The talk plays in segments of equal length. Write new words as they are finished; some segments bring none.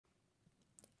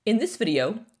In this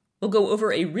video, we'll go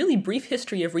over a really brief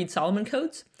history of Reed-Solomon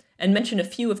codes and mention a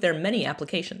few of their many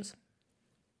applications.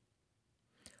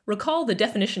 Recall the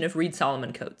definition of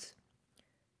Reed-Solomon codes.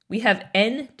 We have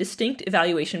n distinct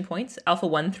evaluation points, alpha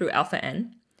 1 through alpha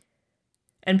n,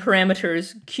 and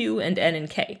parameters q and n and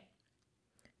k.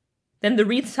 Then the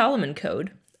Reed-Solomon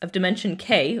code of dimension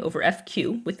k over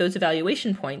fq with those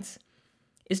evaluation points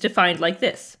is defined like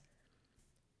this.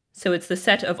 So it's the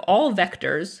set of all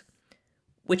vectors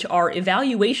which are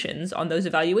evaluations on those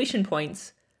evaluation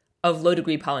points of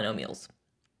low-degree polynomials.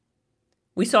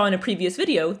 We saw in a previous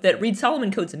video that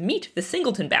Reed-Solomon codes meet the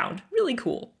singleton bound. Really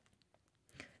cool.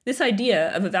 This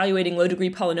idea of evaluating low-degree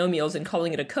polynomials and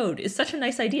calling it a code is such a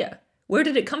nice idea. Where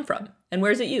did it come from, and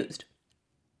where is it used?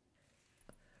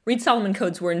 Reed-Solomon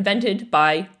codes were invented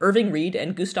by Irving Reed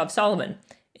and Gustav Solomon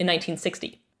in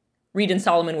 1960. Reed and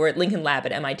Solomon were at Lincoln Lab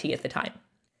at MIT at the time.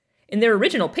 In their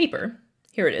original paper,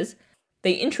 here it is,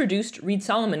 they introduced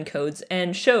Reed-Solomon codes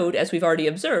and showed, as we've already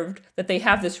observed, that they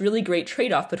have this really great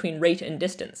trade-off between rate and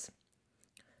distance.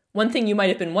 One thing you might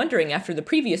have been wondering after the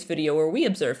previous video where we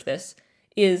observed this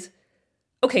is,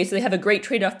 okay, so they have a great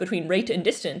trade-off between rate and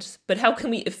distance, but how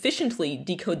can we efficiently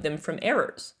decode them from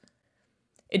errors?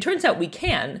 It turns out we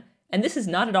can, and this is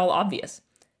not at all obvious.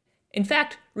 In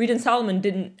fact, Reed and Solomon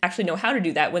didn't actually know how to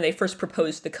do that when they first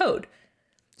proposed the code.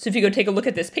 So if you go take a look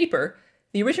at this paper,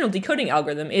 the original decoding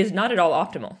algorithm is not at all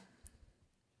optimal.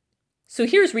 So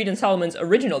here's Reed and Solomon's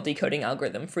original decoding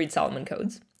algorithm for Reed-Solomon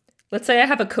codes. Let's say I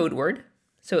have a code word,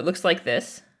 so it looks like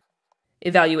this,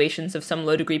 evaluations of some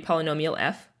low-degree polynomial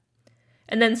f,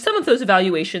 and then some of those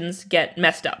evaluations get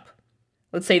messed up.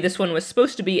 Let's say this one was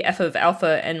supposed to be f of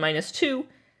alpha n minus 2,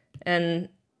 and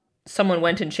someone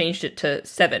went and changed it to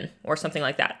 7, or something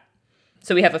like that.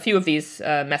 So we have a few of these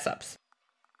mess-ups.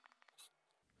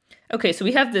 Okay, so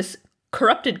we have this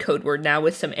corrupted code word now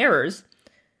with some errors.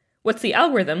 What's the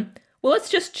algorithm? Well, let's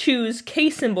just choose k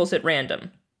symbols at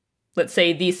random. Let's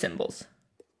say these symbols.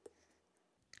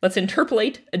 Let's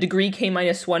interpolate a degree k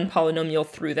minus 1 polynomial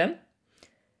through them.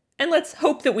 And let's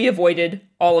hope that we avoided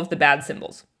all of the bad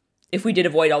symbols. If we did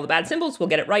avoid all the bad symbols, we'll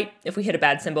get it right. If we hit a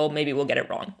bad symbol, maybe we'll get it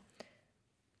wrong.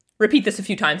 Repeat this a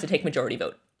few times to take majority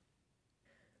vote.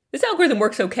 This algorithm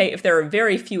works okay if there are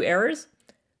very few errors,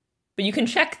 but you can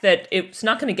check that it's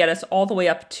not going to get us all the way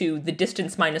up to the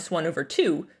distance minus 1 over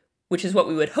 2, which is what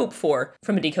we would hope for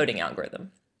from a decoding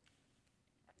algorithm.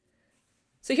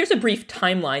 So here's a brief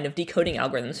timeline of decoding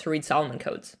algorithms for Reed-Solomon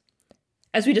codes.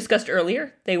 As we discussed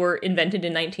earlier, they were invented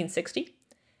in 1960,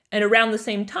 and around the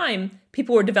same time,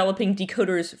 people were developing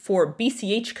decoders for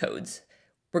BCH codes.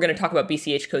 We're going to talk about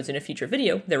BCH codes in a future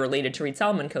video. They're related to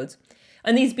Reed-Solomon codes.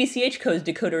 And these BCH codes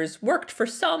decoders worked for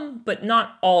some, but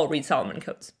not all Reed-Solomon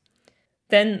codes.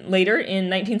 Then later, in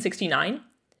 1969,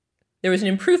 there was an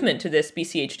improvement to this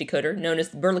BCH decoder known as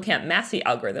the Berlekamp-Massey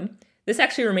algorithm. This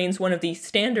actually remains one of the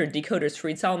standard decoders for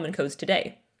Reed-Solomon codes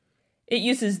today. It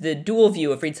uses the dual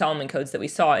view of Reed-Solomon codes that we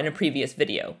saw in a previous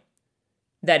video.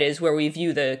 That is, where we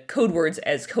view the code words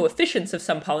as coefficients of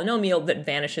some polynomial that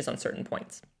vanishes on certain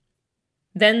points.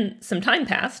 Then some time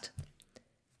passed,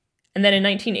 and then in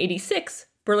 1986,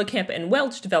 Berlekamp and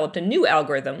Welch developed a new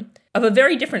algorithm of a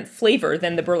very different flavor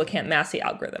than the Berlekamp-Massey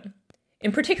algorithm.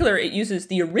 In particular, it uses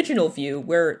the original view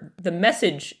where the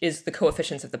message is the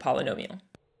coefficients of the polynomial.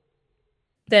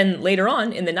 Then later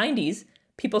on, in the 90s,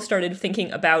 people started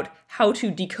thinking about how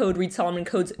to decode Reed-Solomon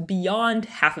codes beyond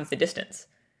half of the distance.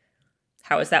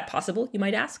 How is that possible, you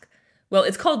might ask? Well,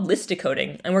 it's called list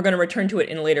decoding, and we're going to return to it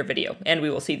in a later video, and we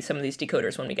will see some of these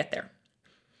decoders when we get there.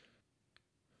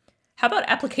 How about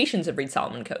applications of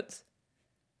Reed-Solomon codes?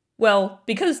 Well,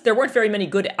 because there weren't very many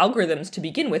good algorithms to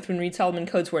begin with when Reed-Solomon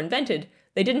codes were invented,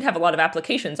 they didn't have a lot of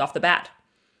applications off the bat.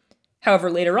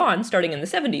 However, later on, starting in the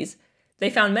 70s,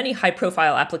 they found many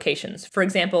high-profile applications, for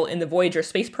example, in the Voyager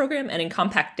space program and in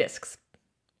compact disks.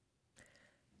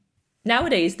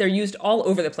 Nowadays, they're used all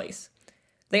over the place.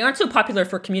 They aren't so popular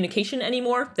for communication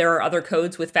anymore. There are other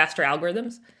codes with faster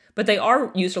algorithms, but they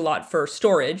are used a lot for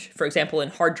storage, for example, in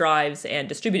hard drives and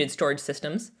distributed storage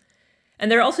systems.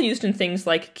 And they're also used in things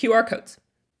like QR codes.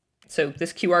 So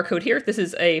this QR code here, this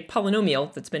is a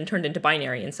polynomial that's been turned into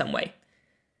binary in some way.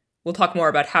 We'll talk more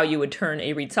about how you would turn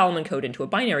a Reed-Solomon code into a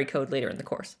binary code later in the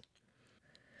course.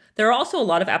 There are also a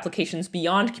lot of applications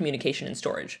beyond communication and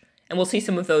storage, and we'll see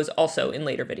some of those also in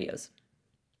later videos.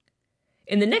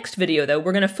 In the next video, though,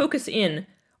 we're going to focus in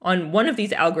on one of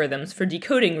these algorithms for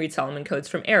decoding Reed-Solomon codes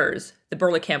from errors, the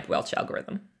Berlekamp-Welch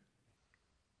algorithm.